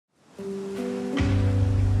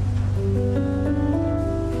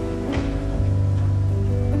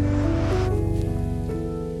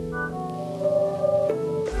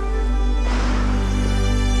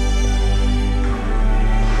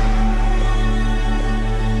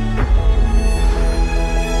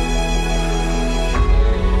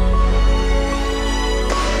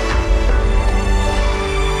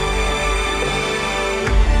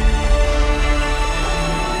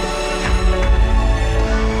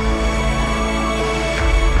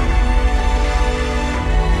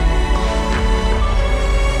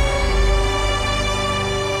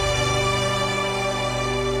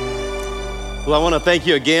Well, I want to thank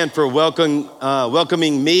you again for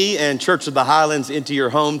welcoming me and Church of the Highlands into your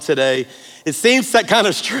home today. It seems that kind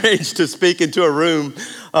of strange to speak into a room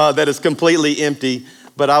that is completely empty,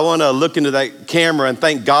 but I want to look into that camera and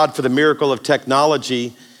thank God for the miracle of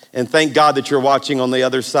technology, and thank God that you're watching on the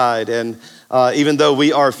other side. And even though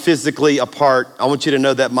we are physically apart, I want you to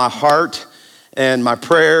know that my heart and my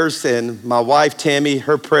prayers and my wife, Tammy,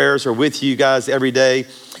 her prayers are with you guys every day.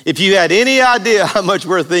 If you had any idea how much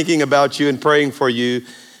we're thinking about you and praying for you,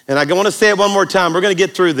 and I want to say it one more time, we're going to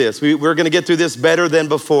get through this. We're going to get through this better than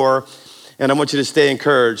before, and I want you to stay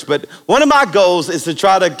encouraged. But one of my goals is to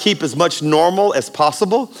try to keep as much normal as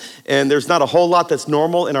possible, and there's not a whole lot that's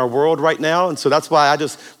normal in our world right now, and so that's why I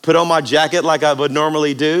just put on my jacket like I would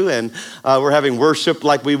normally do, and we're having worship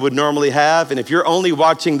like we would normally have. And if you're only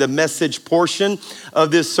watching the message portion of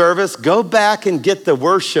this service, go back and get the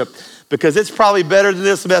worship, because it's probably better than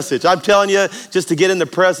this message. I'm telling you, just to get in the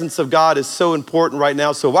presence of God is so important right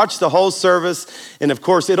now. So watch the whole service. And of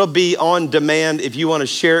course, it'll be on demand if you want to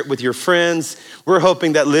share it with your friends. We're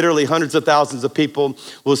hoping that literally hundreds of thousands of people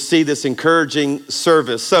will see this encouraging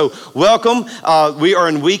service. So welcome. We are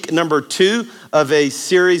in week number 2 of a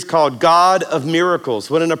series called God of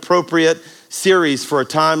Miracles. What an appropriate series for a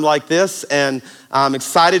time like this. And I'm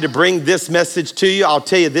excited to bring this message to you. I'll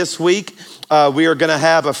tell you, this week, we are gonna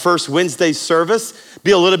have a first Wednesday service,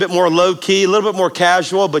 be a little bit more low key, a little bit more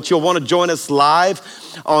casual, but you'll wanna join us live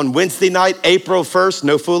on Wednesday night, April 1st,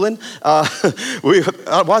 no fooling.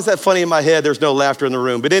 Why is that funny in my head? There's no laughter in the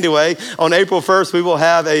room. But anyway, on April 1st, we will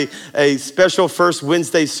have a special first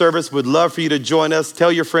Wednesday service. Would love for you to join us.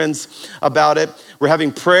 Tell your friends about it. We're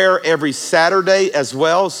having prayer every Saturday as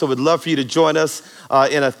well, so we'd love for you to join us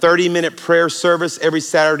in a 30-minute prayer service every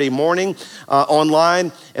Saturday morning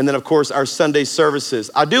online, and then of course our Sunday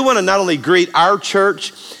services. I do want to not only greet our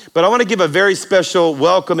church, but I want to give a very special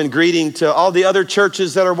welcome and greeting to all the other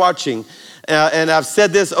churches that are watching. And I've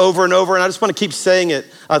said this over and over, and I just want to keep saying it.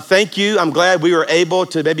 Thank you. I'm glad we were able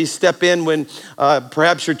to maybe step in when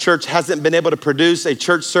perhaps your church hasn't been able to produce a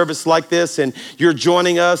church service like this, and you're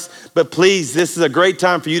joining us. But please, this is a great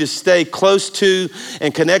time for you to stay close to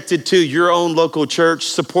and connected to your own local church,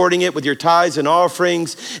 supporting it with your tithes and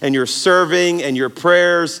offerings and your serving and your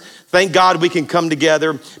prayers. Thank God we can come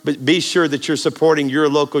together, but be sure that you're supporting your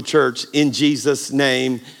local church in Jesus'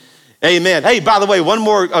 name. Amen. Hey, by the way, one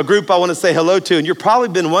more group I want to say hello to, and you've probably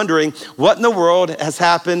been wondering what in the world has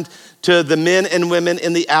happened to the men and women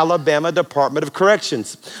in the Alabama Department of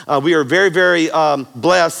Corrections. We are very, very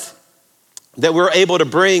blessed that we're able to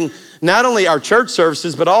bring not only our church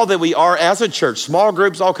services, but all that we are as a church, small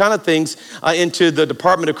groups, all kind of things into the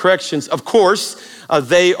Department of Corrections. Of course,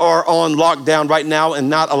 they are on lockdown right now and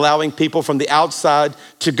not allowing people from the outside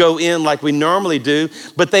to go in like we normally do,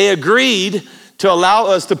 but they agreed to allow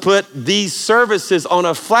us to put these services on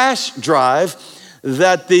a flash drive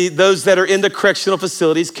that those that are in the correctional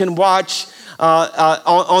facilities can watch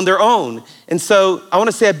on their own. And so I want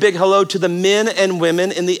to say a big hello to the men and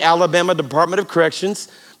women in the Alabama Department of Corrections.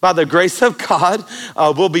 By the grace of God,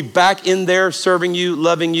 we'll be back in there serving you,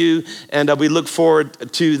 loving you, and we look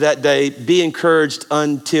forward to that day. Be encouraged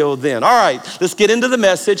until then. All right, let's get into the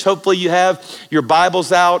message. Hopefully you have your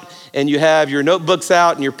Bibles out and you have your notebooks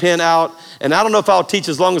out and your pen out. And I don't know if I'll teach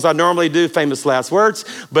as long as I normally do, famous last words,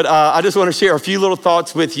 but I just want to share a few little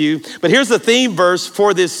thoughts with you. But here's the theme verse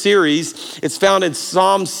for this series. It's found in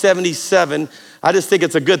Psalm 77. I just think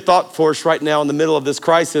it's a good thought for us right now in the middle of this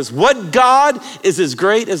crisis. What God is as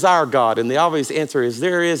great as our God? And the obvious answer is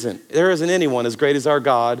there isn't. There isn't anyone as great as our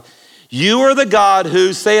God. You are the God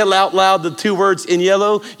who, say it out loud, the 2 words in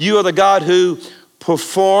yellow, you are the God who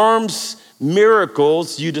performs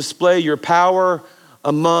miracles. You display your power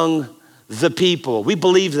among the people. We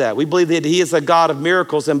believe that. We believe that he is a God of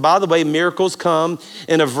miracles. And by the way, miracles come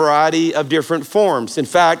in a variety of different forms. In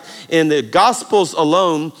fact, in the Gospels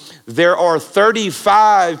alone, there are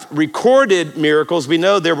 35 recorded miracles. We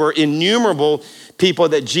know there were innumerable people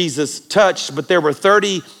that Jesus touched, but there were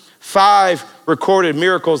 35 recorded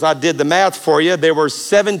miracles. I did the math for you. There were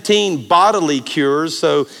 17 bodily cures,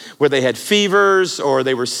 so where they had fevers or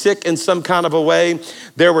they were sick in some kind of a way.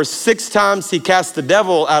 There were 6 times he cast the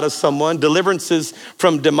devil out of someone, deliverances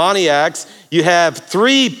from demoniacs. You have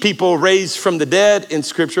 3 people raised from the dead in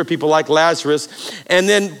scripture, people like Lazarus. And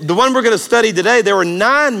then the one we're gonna study today, there were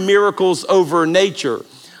 9 miracles over nature.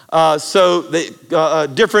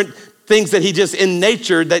 Different things that he just in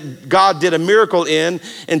nature that God did a miracle in.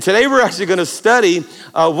 And today we're actually gonna study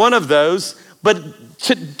one of those. But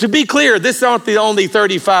to be clear, this aren't the only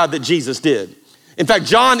 35 that Jesus did. In fact,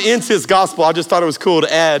 John ends his gospel. I just thought it was cool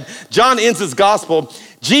to add. John ends his gospel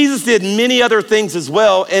Jesus did many other things as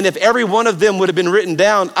well, and if every one of them would have been written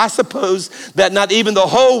down, I suppose that not even the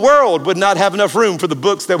whole world would not have enough room for the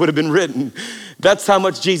books that would have been written. That's how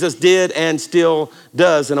much Jesus did and still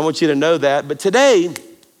does, and I want you to know that. But today,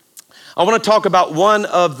 I want to talk about one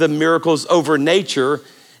of the miracles over nature,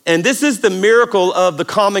 and this is the miracle of the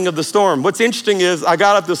calming of the storm. What's interesting is I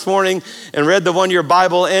got up this morning and read the one-year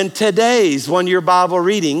Bible, and today's one-year Bible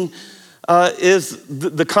reading is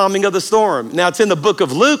the calming of the storm. Now, it's in the book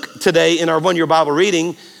of Luke today in our one-year Bible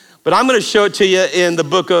reading, but I'm going to show it to you in the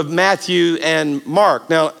book of Matthew and Mark.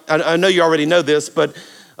 Now, I know you already know this, but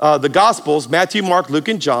the Gospels, Matthew, Mark, Luke,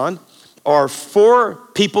 and John, are four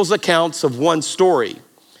people's accounts of one story.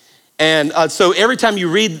 And so every time you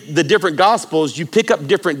read the different Gospels, you pick up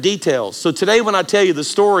different details. So today when I tell you the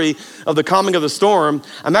story of the calming of the storm,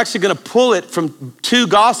 I'm actually going to pull it from two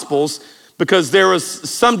Gospels because there was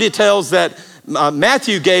some details that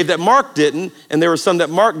Matthew gave that Mark didn't, and there were some that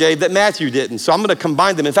Mark gave that Matthew didn't. So I'm going to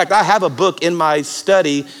combine them. In fact, I have a book in my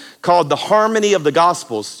study called The Harmony of the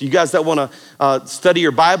Gospels. You guys that want to study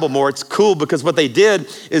your Bible more, it's cool because what they did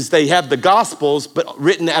is they have the Gospels, but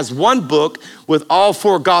written as one book with all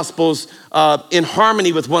four Gospels in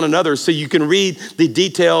harmony with one another, so you can read the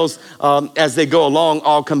details as they go along,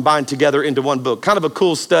 all combined together into one book. Kind of a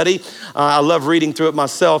cool study. I love reading through it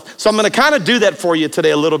myself. So I'm going to kind of do that for you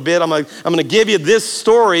today a little bit. I'm going to give you this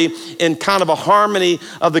story in kind of a harmony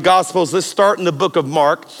of the Gospels. Let's start in the book of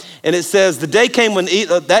Mark. And it says,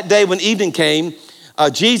 that day when evening came,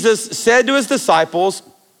 Jesus said to his disciples,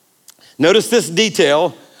 notice this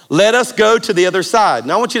detail, let us go to the other side.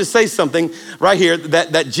 Now I want you to say something right here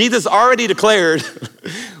that Jesus already declared,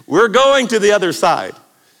 we're going to the other side.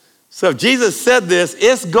 So if Jesus said this,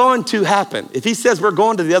 it's going to happen. If he says we're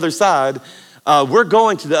going to the other side, we're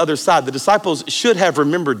going to the other side. The disciples should have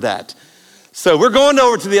remembered that. So we're going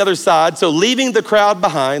over to the other side. So leaving the crowd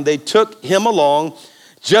behind, they took him along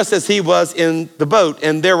just as he was in the boat.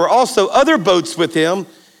 And there were also other boats with him.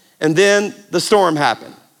 And then the storm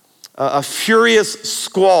happened. A furious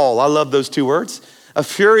squall, I love those two words. A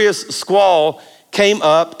furious squall came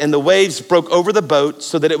up and the waves broke over the boat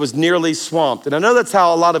so that it was nearly swamped. And I know that's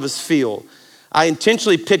how a lot of us feel. I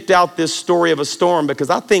intentionally picked out this story of a storm because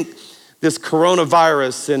I think this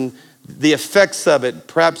coronavirus and the effects of it,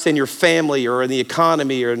 perhaps in your family or in the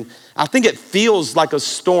economy, I think it feels like a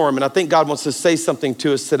storm, and I think God wants to say something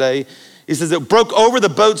to us today. He says it broke over the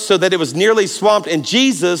boat so that it was nearly swamped, and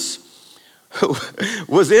Jesus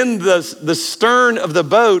was in the stern of the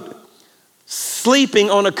boat sleeping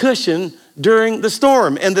on a cushion during the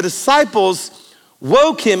storm. And the disciples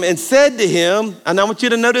woke him and said to him, and I want you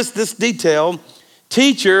to notice this detail,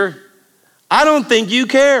 "Teacher, I don't think you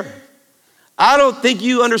care. I don't think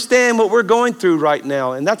you understand what we're going through right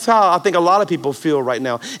now." And that's how I think a lot of people feel right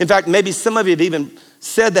now. In fact, maybe some of you have even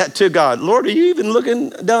said that to God. Lord, are you even looking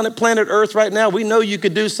down at planet Earth right now? We know you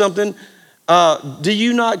could do something. Do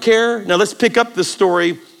you not care? Now let's pick up the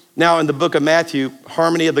story now in the book of Matthew,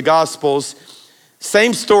 Harmony of the Gospels.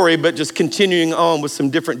 Same story, but just continuing on with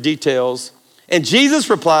some different details. And Jesus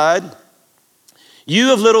replied,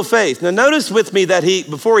 "You of little faith." Now notice with me that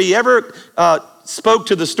before he ever spoke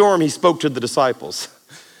to the storm, he spoke to the disciples.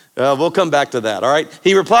 We'll come back to that, all right?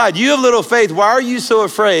 He replied, "You of little faith, why are you so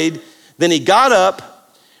afraid?" Then he got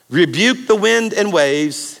up, rebuked the wind and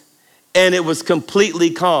waves, and it was completely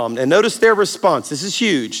calm. And notice their response. This is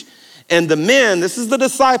huge. And the men, this is the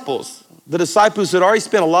disciples had already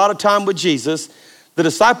spent a lot of time with Jesus. The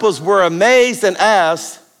disciples were amazed and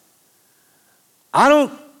asked, "I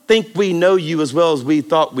don't think we know you as well as we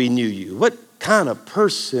thought we knew you. What kind of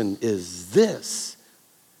person is this?"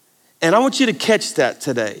 And I want you to catch that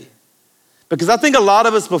today, because I think a lot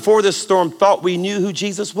of us before this storm thought we knew who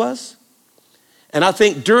Jesus was. And I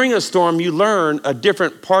think during a storm, you learn a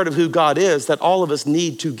different part of who God is that all of us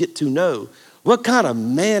need to get to know. What kind of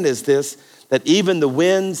man is this that even the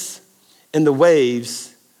winds and the waves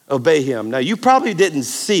obey him? Now, you probably didn't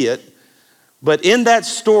see it, but in that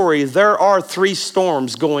story, there are three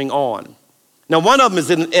storms going on. Now, one of them is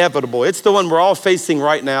inevitable. It's the one we're all facing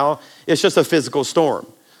right now. It's just a physical storm.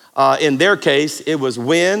 In their case, it was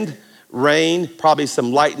wind, rain, probably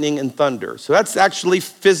some lightning and thunder. So that's actually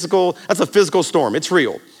physical. That's a physical storm. It's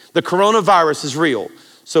real. The coronavirus is real.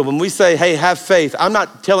 So when we say, hey, have faith, I'm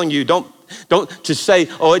not telling you, don't just say,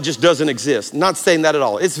 oh, it just doesn't exist. I'm not saying that at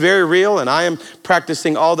all. It's very real, and I am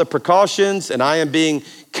practicing all the precautions, and I am being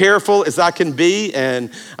careful as I can be, and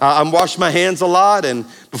I'm washing my hands a lot, and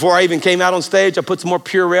before I even came out on stage, I put some more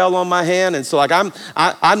Purell on my hand, and so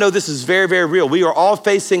I know this is very, very real. We are all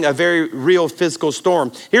facing a very real physical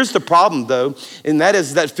storm. Here's the problem, though, and that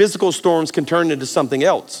is that physical storms can turn into something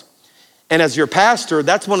else. And as your pastor,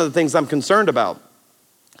 that's one of the things I'm concerned about.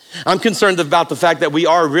 I'm concerned about the fact that we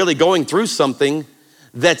are really going through something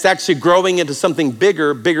that's actually growing into something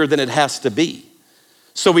bigger than it has to be.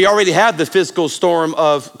 So we already have the physical storm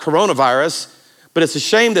of coronavirus, but it's a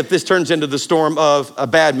shame that this turns into the storm of a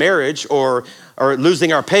bad marriage or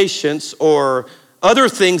losing our patience or other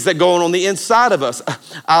things that go on the inside of us.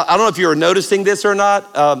 I don't know if you're noticing this or not.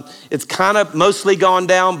 It's kind of mostly gone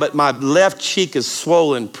down, but my left cheek is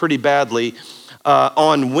swollen pretty badly.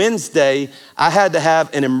 On Wednesday, I had to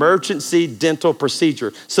have an emergency dental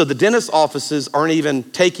procedure. So the dentist offices aren't even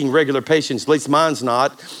taking regular patients, at least mine's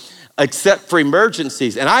not, except for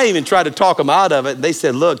emergencies. And I even tried to talk them out of it. And they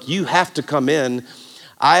said, look, you have to come in.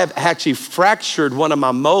 I have actually fractured one of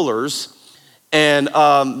my molars, and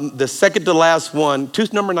the second to last one,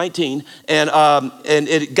 tooth number 19, and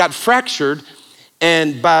it got fractured,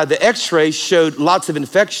 and by the x-ray showed lots of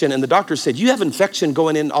infection, and the doctor said, you have infection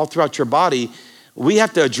going in all throughout your body. We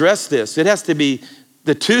have to address this. It has to be,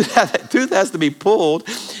 the tooth has to be pulled,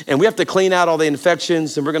 and we have to clean out all the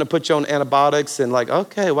infections, and we're gonna put you on antibiotics, and like,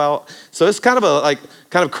 okay, well, so it's kind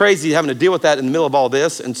of crazy having to deal with that in the middle of all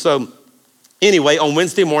this. And so anyway, on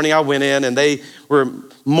Wednesday morning, I went in, and they were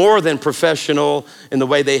more than professional in the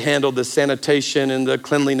way they handled the sanitation and the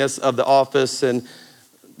cleanliness of the office, and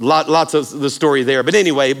lots of the story there. But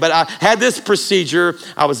anyway, I had this procedure.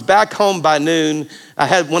 I was back home by noon. I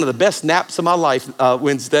had one of the best naps of my life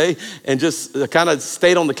Wednesday, and just kind of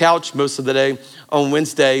stayed on the couch most of the day on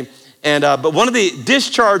Wednesday. And but one of the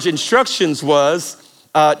discharge instructions was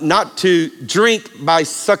not to drink by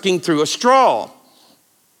sucking through a straw.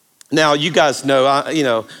 Now, you guys know,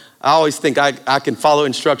 I always think I can follow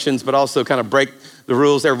instructions, but also kind of break the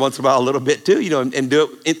rules every once in a while a little bit too, and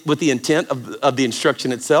do it with the intent of the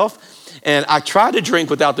instruction itself. And I tried to drink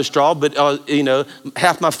without the straw, but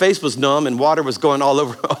half my face was numb and water was going all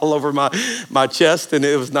over my chest, and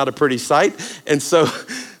it was not a pretty sight. And so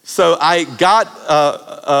I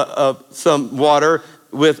got some water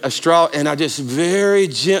with a straw, and I just very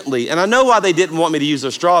gently, and I know why they didn't want me to use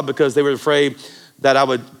a straw, because they were afraid that I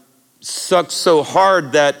would suck so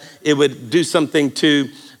hard that it would do something to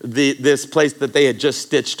this place that they had just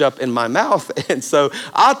stitched up in my mouth. And so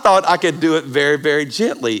I thought I could do it very, very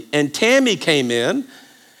gently. And Tammy came in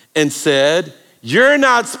and said, you're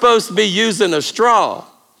not supposed to be using a straw.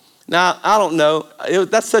 Now, I don't know,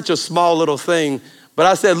 that's such a small little thing, but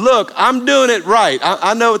I said, look, I'm doing it right.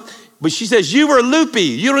 I know. But she says, you were loopy.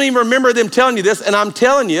 You don't even remember them telling you this. And I'm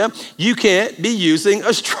telling you, you can't be using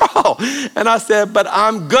a straw. And I said, but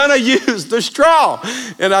I'm gonna use the straw.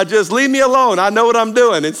 And I just, leave me alone. I know what I'm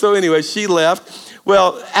doing. And so anyway, she left.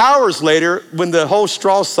 Well, hours later, when the whole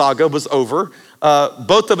straw saga was over,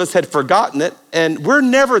 both of us had forgotten it. And we're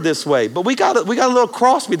never this way. But we got a little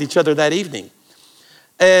cross with each other that evening.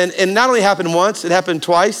 And it not only happened once, it happened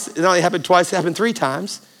twice. It not only happened twice, it happened 3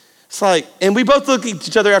 times. It's like, and we both looked at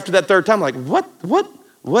each other after that 3rd time, like,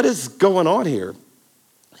 what is going on here?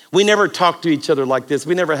 We never talked to each other like this.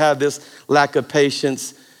 We never had this lack of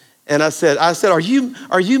patience. And I said, are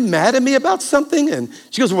you mad at me about something? And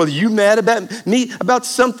she goes, well, are you mad about me about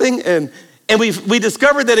something? And we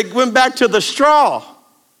discovered that it went back to the straw.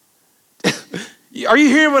 Are you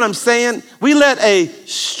hearing what I'm saying? We let a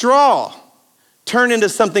straw turn into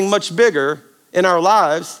something much bigger in our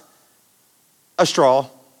lives, a straw.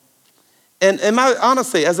 And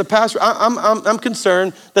honestly, as a pastor, I'm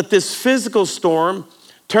concerned that this physical storm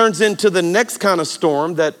turns into the next kind of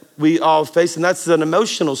storm that we all face, and that's an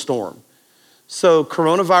emotional storm. So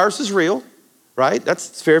coronavirus is real, right?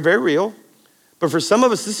 That's very, very real. But for some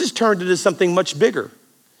of us, this has turned into something much bigger.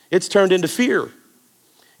 It's turned into fear.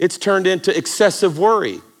 It's turned into excessive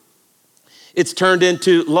worry. It's turned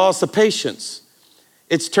into loss of patience.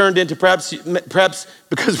 It's turned into perhaps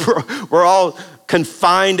because we're all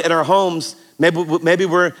confined in our homes, maybe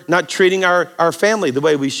we're not treating our family the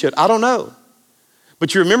way we should. I don't know.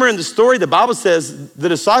 But you remember in the story, the Bible says the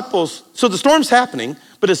disciples, so the storm's happening,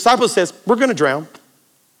 but the disciples says, we're gonna drown.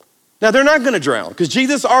 Now they're not gonna drown because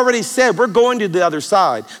Jesus already said we're going to the other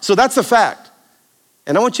side. So that's a fact.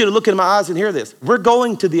 And I want you to look in my eyes and hear this. We're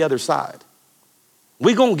going to the other side.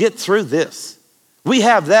 We're gonna get through this. We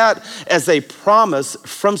have that as a promise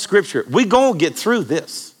from Scripture. We're gonna get through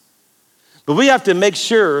this. But we have to make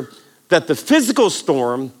sure that the physical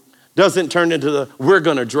storm doesn't turn into the we're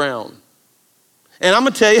gonna drown. And I'm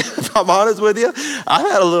gonna tell you, if I'm honest with you, I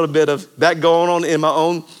had a little bit of that going on in my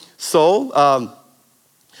own soul.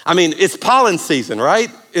 I mean, it's pollen season, right?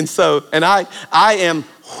 And I am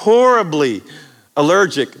horribly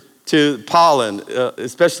allergic to pollen,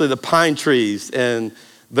 especially the pine trees and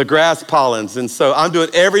the grass pollens. And so I'm doing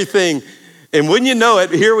everything And when you know it,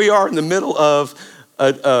 here we are in the middle of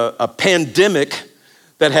a pandemic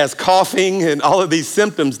that has coughing and all of these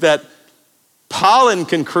symptoms that pollen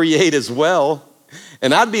can create as well.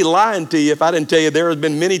 And I'd be lying to you if I didn't tell you there have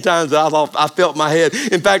been many times that I felt my head.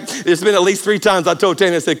 In fact, there's been at least 3 times I told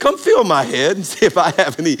Tanya, I said, come feel my head and see if I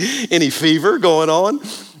have any fever going on.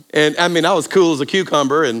 And I mean, I was cool as a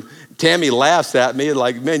cucumber, and Tammy laughs at me and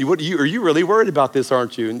like, man, are you really worried about this,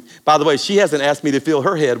 aren't you? And by the way, she hasn't asked me to feel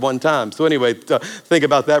her head one time. So anyway, think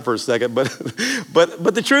about that for a second. But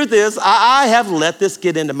the truth is, I have let this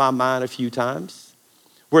get into my mind a few times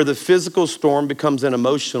where the physical storm becomes an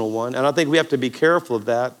emotional one. And I think we have to be careful of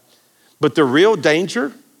that. But the real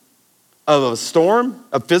danger of a storm,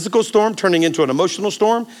 a physical storm turning into an emotional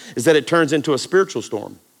storm, is that it turns into a spiritual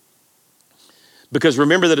storm. Because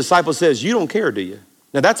remember, the disciple says, you don't care, do you?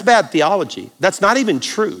 Now that's bad theology. That's not even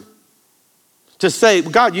true. To say,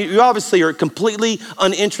 God, you obviously are completely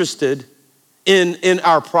uninterested in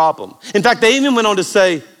our problem. In fact, they even went on to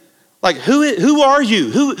say, like, who are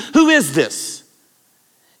you? Who is this?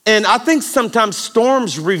 And I think sometimes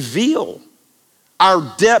storms reveal our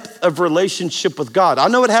depth of relationship with God. I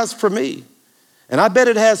know it has for me, and I bet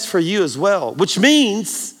it has for you as well, which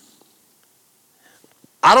means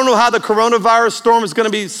I don't know how the coronavirus storm is going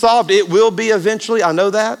to be solved. It will be eventually, I know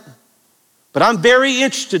that. But I'm very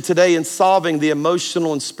interested today in solving the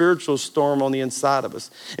emotional and spiritual storm on the inside of us.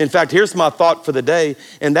 In fact, here's my thought for the day,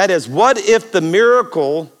 and that is, what if the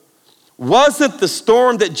miracle wasn't the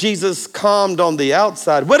storm that Jesus calmed on the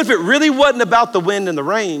outside? What if it really wasn't about the wind and the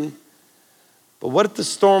rain, but what if the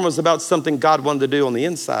storm was about something God wanted to do on the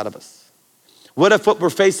inside of us? What if what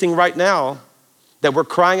we're facing right now, that we're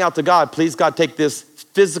crying out to God, please God, take this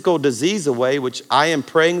physical disease away, which I am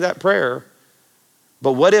praying that prayer.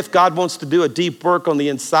 But what if God wants to do a deep work on the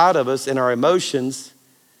inside of us in our emotions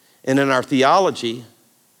and in our theology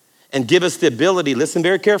and give us the ability, listen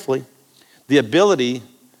very carefully, the ability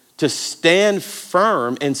to stand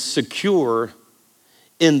firm and secure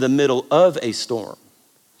in the middle of a storm.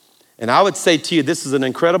 And I would say to you, this is an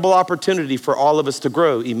incredible opportunity for all of us to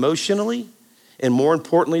grow emotionally and more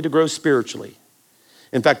importantly, to grow spiritually.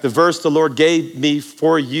 In fact, the verse the Lord gave me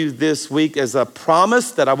for you this week as a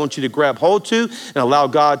promise that I want you to grab hold to and allow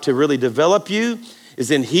God to really develop you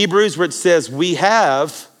is in Hebrews, where it says, we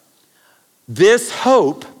have this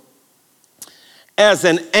hope as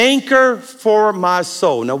an anchor for my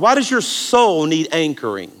soul. Now, why does your soul need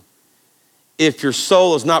anchoring? If your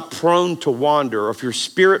soul is not prone to wander, or if your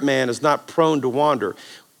spirit man is not prone to wander,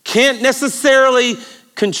 can't necessarily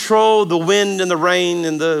control the wind and the rain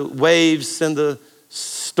and the waves and the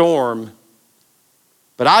storm,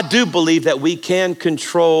 but I do believe that we can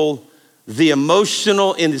control the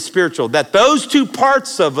emotional and the spiritual, that those two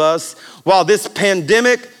parts of us, while this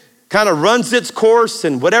pandemic kind of runs its course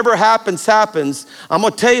and whatever happens, I'm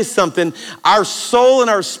gonna tell you something, our soul and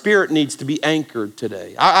our spirit needs to be anchored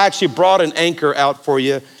today. I actually brought an anchor out for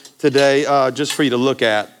you today, just for you to look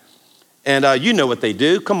at. And you know what they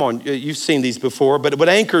do. Come on, you've seen these before, but what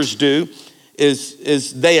anchors do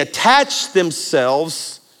is they attach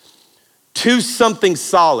themselves to something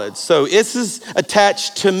solid. So this is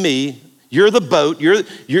attached to me. You're the boat. You're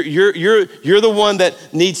the one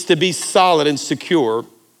that needs to be solid and secure.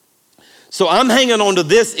 So I'm hanging on to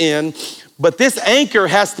this end, but this anchor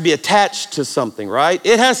has to be attached to something, right?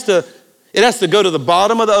 It has to go to the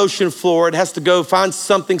bottom of the ocean floor. It has to go find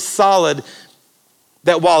something solid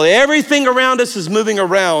that while everything around us is moving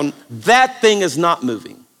around, that thing is not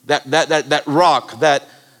moving. That rock,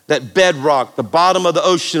 that bedrock, the bottom of the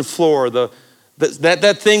ocean floor,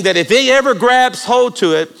 that thing that if it ever grabs hold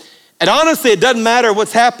to it, and honestly, it doesn't matter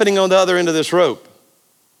what's happening on the other end of this rope.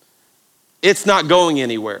 It's not going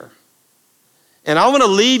anywhere. And I want to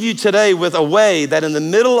leave you today with a way that in the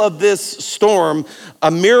middle of this storm, a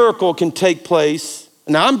miracle can take place.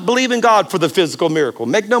 Now, I'm believing God for the physical miracle.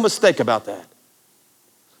 Make no mistake about that.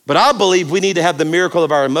 But I believe we need to have the miracle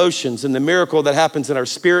of our emotions and the miracle that happens in our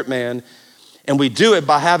spirit man. And we do it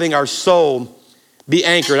by having our soul be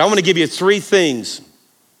anchored. I want to give you 3 things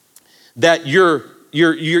that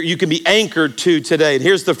you can be anchored to today. And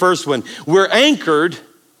here's the first one. We're anchored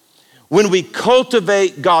when we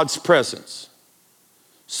cultivate God's presence.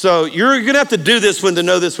 So you're gonna have to do this one to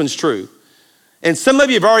know this one's true. And some of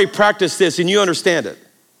you have already practiced this and you understand it.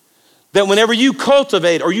 That whenever you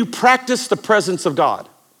cultivate or you practice the presence of God,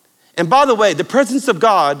 and by the way, the presence of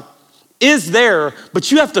God is there, but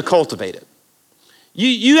you have to cultivate it.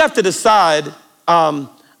 You have to decide, I'm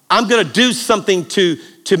gonna do something to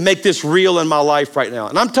make this real in my life right now.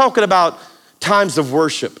 And I'm talking about times of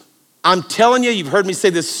worship. I'm telling you, you've heard me say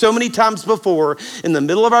this so many times before, in the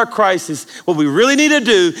middle of our crisis, what we really need to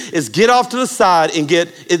do is get off to the side and get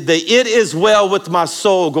the "it is well with my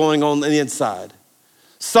soul" going on the inside.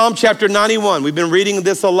 Psalm chapter 91, we've been reading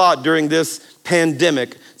this a lot during this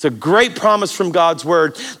pandemic. It's a great promise from God's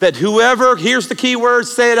word that whoever, here's the key word,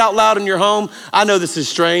 say it out loud in your home. I know this is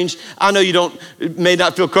strange. I know you may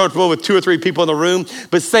not feel comfortable with 2 or 3 people in the room,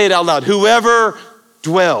 but say it out loud. Whoever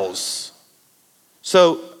dwells.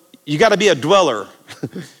 So you gotta be a dweller.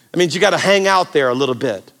 That means you gotta hang out there a little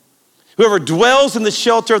bit. Whoever dwells in the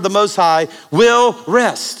shelter of the Most High will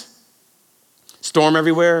rest. Storm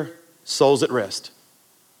everywhere, souls at rest.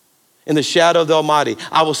 In the shadow of the Almighty,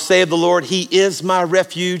 I will say of the Lord, He is my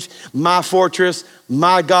refuge, my fortress,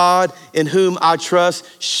 my God, in whom I trust.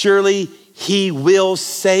 Surely He will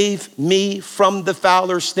save me from the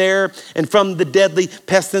fowler's snare and from the deadly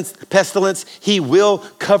pestilence. He will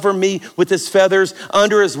cover me with His feathers.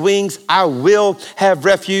 Under His wings, I will have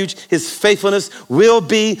refuge. His faithfulness will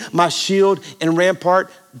be my shield and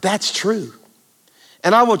rampart. That's true.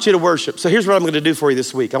 And I want you to worship. So here's what I'm going to do for you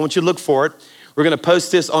this week. I want you to look for it. We're gonna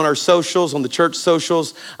post this on our socials, on the church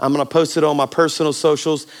socials. I'm gonna post it on my personal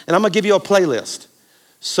socials, and I'm gonna give you a playlist.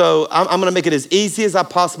 So I'm gonna make it as easy as I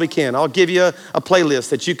possibly can. I'll give you a playlist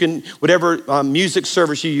that you can, whatever music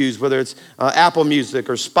service you use, whether it's Apple Music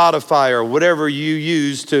or Spotify or whatever you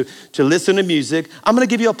use to listen to music, I'm gonna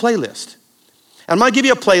give you a playlist. And I'm gonna give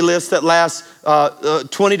you a playlist that lasts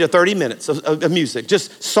 20 to 30 minutes of music,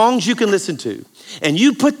 just songs you can listen to. And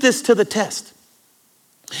you put this to the test.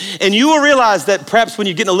 And you will realize that perhaps when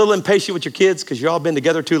you're getting a little impatient with your kids because you've all been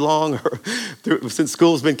together too long or since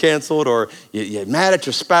school's been canceled, or you're mad at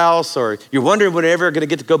your spouse, or you're wondering when you're ever gonna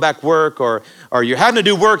get to go back to work, or you're having to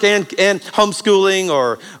do work and homeschooling,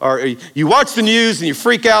 or you watch the news and you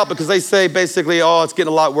freak out because they say basically, oh, it's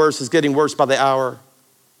getting a lot worse, it's getting worse by the hour.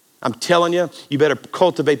 I'm telling you, you better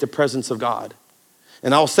cultivate the presence of God.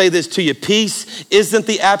 And I'll say this to you, peace isn't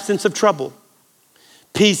the absence of trouble.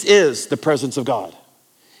 Peace is the presence of God.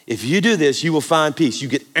 If you do this, you will find peace. You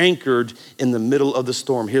get anchored in the middle of the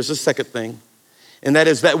storm. Here's the second thing, and that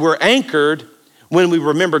is that we're anchored when we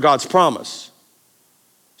remember God's promise.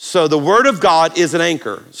 So the word of God is an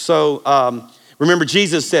anchor. So remember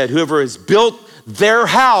Jesus said, whoever has built their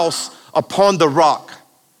house upon the rock.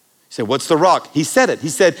 He said, what's the rock? He said it. He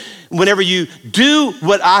said, whenever you do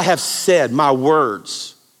what I have said, my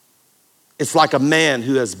words, it's like a man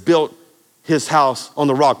who has built his house on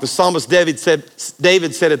the rock. The psalmist David said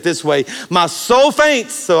it this way, my soul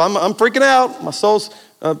faints, so I'm freaking out. My soul's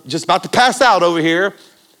just about to pass out over here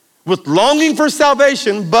with longing for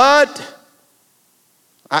salvation, but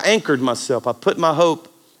I anchored myself. I put my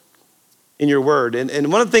hope in your word.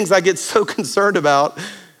 And one of the things I get so concerned about,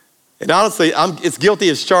 and honestly, it's guilty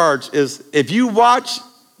as charged, is if you watch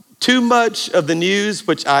too much of the news,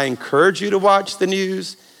 which I encourage you to watch the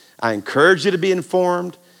news, I encourage you to be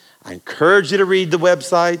informed, I encourage you to read the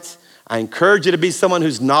websites. I encourage you to be someone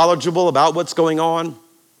who's knowledgeable about what's going on.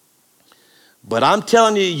 But I'm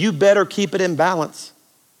telling you, you better keep it in balance.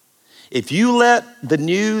 If you let the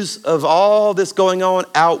news of all this going on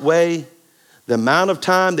outweigh the amount of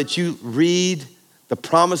time that you read the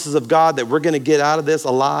promises of God that we're gonna get out of this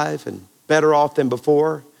alive and better off than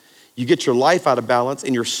before, you get your life out of balance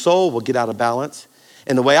and your soul will get out of balance.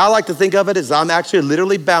 And the way I like to think of it is I'm actually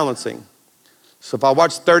literally balancing. So if I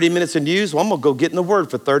watch 30 minutes of news, well, I'm gonna go get in the word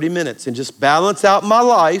for 30 minutes and just balance out my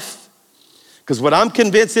life. Because what I'm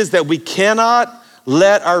convinced is that we cannot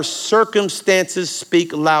let our circumstances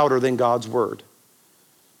speak louder than God's word.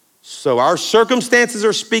 So our circumstances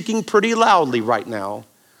are speaking pretty loudly right now.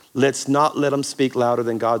 Let's not let them speak louder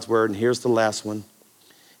than God's word. And here's the last one.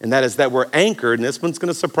 And that is that we're anchored, and this one's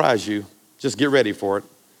gonna surprise you. Just get ready for it.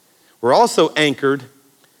 We're also anchored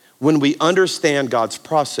when we understand God's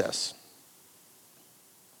process.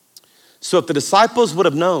 So if the disciples would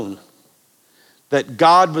have known that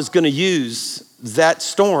God was gonna use that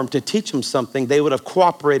storm to teach them something, they would have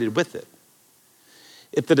cooperated with it.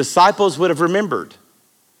 If the disciples would have remembered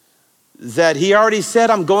that he already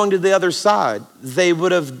said, I'm going to the other side, they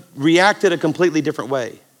would have reacted a completely different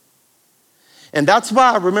way. And that's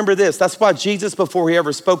why, remember this, that's why Jesus, before he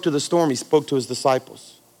ever spoke to the storm, he spoke to his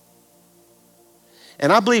disciples.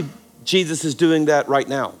 And I believe Jesus is doing that right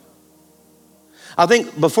now. I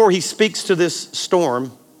think before he speaks to this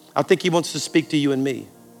storm, I think he wants to speak to you and me. You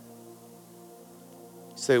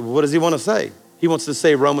say, well, what does he want to say? He wants to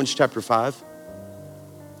say Romans chapter 5,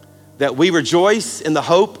 that we rejoice in the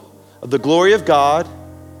hope of the glory of God.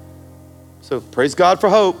 So praise God for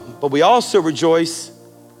hope, but we also rejoice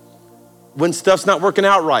when stuff's not working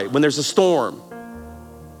out right, when there's a storm.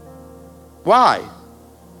 Why?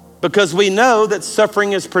 because we know that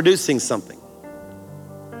suffering is producing something.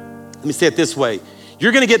 Let me say it this way.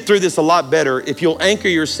 You're gonna get through this a lot better if you'll anchor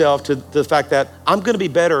yourself to the fact that I'm gonna be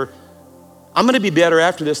better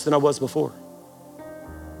after this than I was before.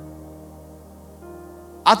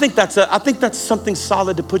 I think that's something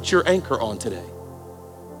solid to put your anchor on today.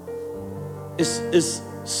 Is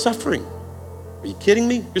suffering. Are you kidding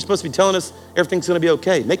me? You're supposed to be telling us everything's gonna be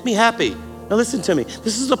okay. Make me happy. Now listen to me.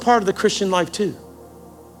 This is a part of the Christian life too.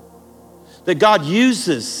 That God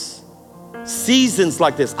uses seasons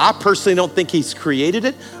like this. I personally don't think he's created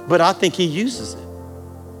it, but I think he uses it.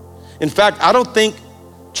 In fact, I don't think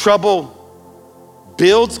trouble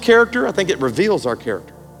builds character. I think it reveals our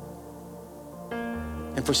character.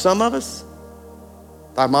 And for some of us,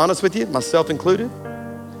 if I'm honest with you, myself included,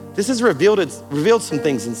 this has revealed some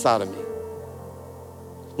things inside of me.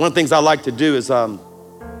 One of the things I like to do is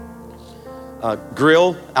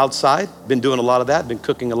grill outside. Been doing a lot of that, been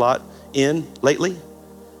cooking a lot in lately.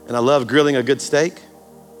 And I love grilling a good steak.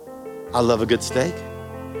 I love a good steak.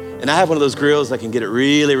 And I have one of those grills that can get it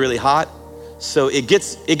really, really hot. So it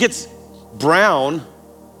gets brown,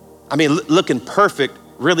 looking perfect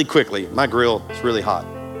really quickly. My grill is really hot.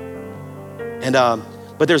 And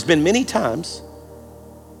but there's been many times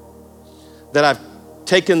that I've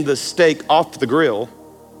taken the steak off the grill,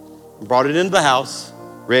 brought it into the house,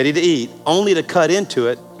 ready to eat, only to cut into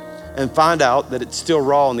it and find out that it's still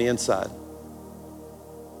raw on the inside.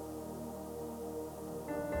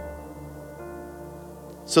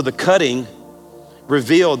 So the cutting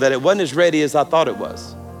revealed that it wasn't as ready as I thought it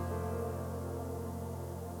was.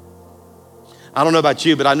 I don't know about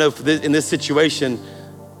you, but I know in this situation,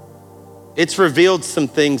 it's revealed some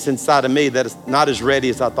things inside of me that is not as ready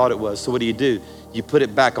as I thought it was. So what do? You put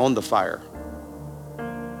it back on the fire.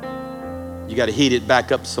 You got to heat it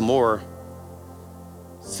back up some more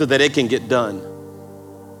so that it can get done.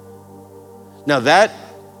 Now that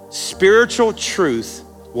spiritual truth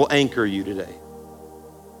will anchor you today.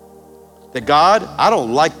 That God, I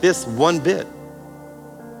don't like this one bit.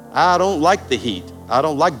 I don't like the heat. I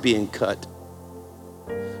don't like being cut.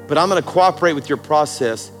 But I'm gonna cooperate with your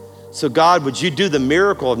process. So God, would you do the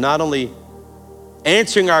miracle of not only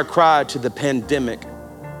answering our cry to the pandemic,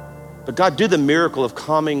 but God, do the miracle of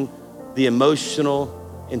calming the emotional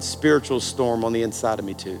and spiritual storm on the inside of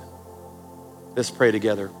me too. Let's pray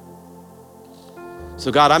together. So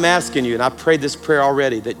God, I'm asking you, and I prayed this prayer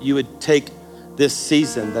already, that you would take this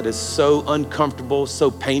season that is so uncomfortable, so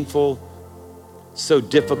painful, so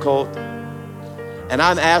difficult. And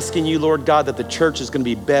I'm asking you, Lord God, that the church is gonna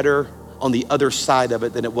be better on the other side of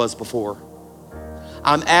it than it was before.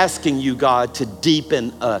 I'm asking you, God, to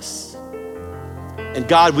deepen us. And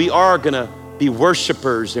God, we are gonna be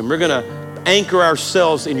worshipers and we're gonna anchor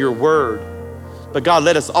ourselves in your word. But God,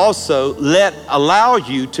 let us also allow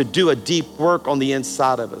you to do a deep work on the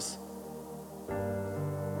inside of us.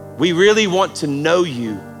 We really want to know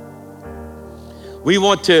you. We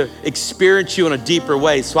want to experience you in a deeper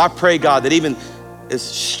way. So I pray, God, that even as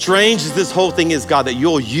strange as this whole thing is, God, that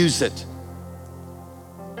you'll use it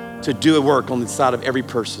to do a work on the side of every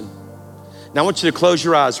person. Now I want you to close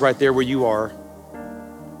your eyes right there where you are.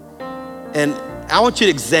 And I want you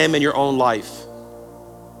to examine your own life.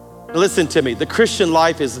 Now listen to me, the Christian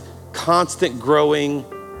life is constant growing.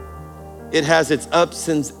 It has its ups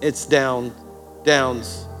and its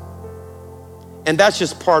downs. And that's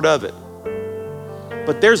just part of it.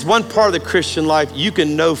 But there's one part of the Christian life you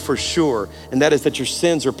can know for sure, and that is that your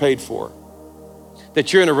sins are paid for,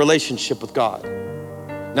 that you're in a relationship with God.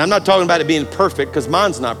 Now, I'm not talking about it being perfect, because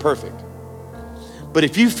mine's not perfect. But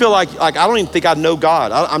if you feel like I don't even think I know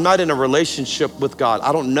God, I'm not in a relationship with God,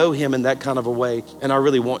 I don't know him in that kind of a way, and I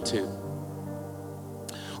really want to.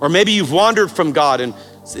 Or maybe you've wandered from God, and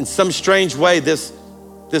in some strange way, this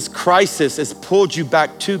crisis has pulled you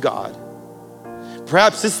back to God.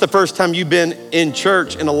 Perhaps this is the first time you've been in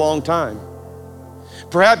church in a long time.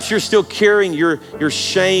 Perhaps you're still carrying your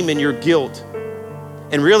shame and your guilt.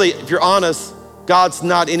 And really, if you're honest, God's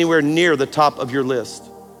not anywhere near the top of your list.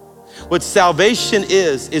 What salvation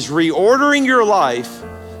is reordering your life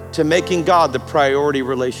to making God the priority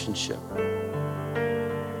relationship.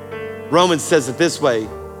 Romans says it this way: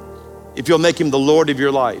 if you'll make him the Lord of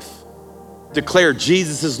your life, declare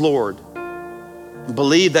Jesus is Lord, and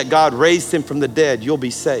believe that God raised him from the dead, you'll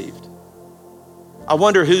be saved. I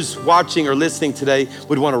wonder who's watching or listening today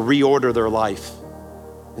would want to reorder their life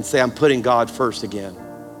and say, I'm putting God first again.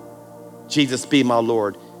 Jesus, be my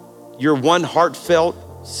Lord. You're one heartfelt,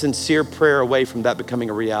 sincere prayer away from that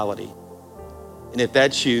becoming a reality. And if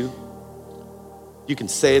that's you, you can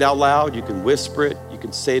say it out loud, you can whisper it, you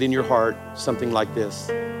can say it in your heart, something like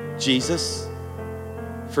this: Jesus,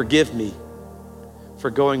 Forgive me for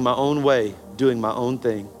going my own way, doing my own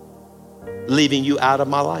thing, leaving you out of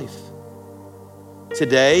my life.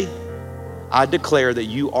 Today, I declare that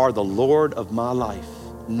you are the Lord of my life,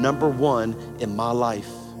 number one in my life.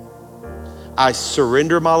 I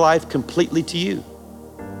surrender my life completely to you.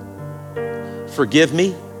 Forgive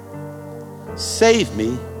me, save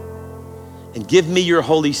me, and give me your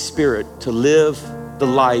Holy Spirit to live the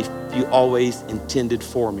life you always intended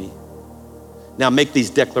for me. Now make these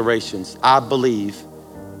declarations. I believe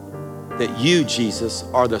that you, Jesus,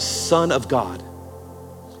 are the Son of God.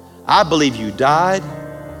 I believe you died,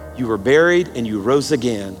 you were buried, and you rose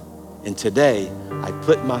again. And today, I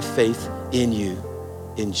put my faith in you.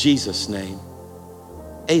 In Jesus' name,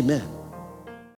 amen.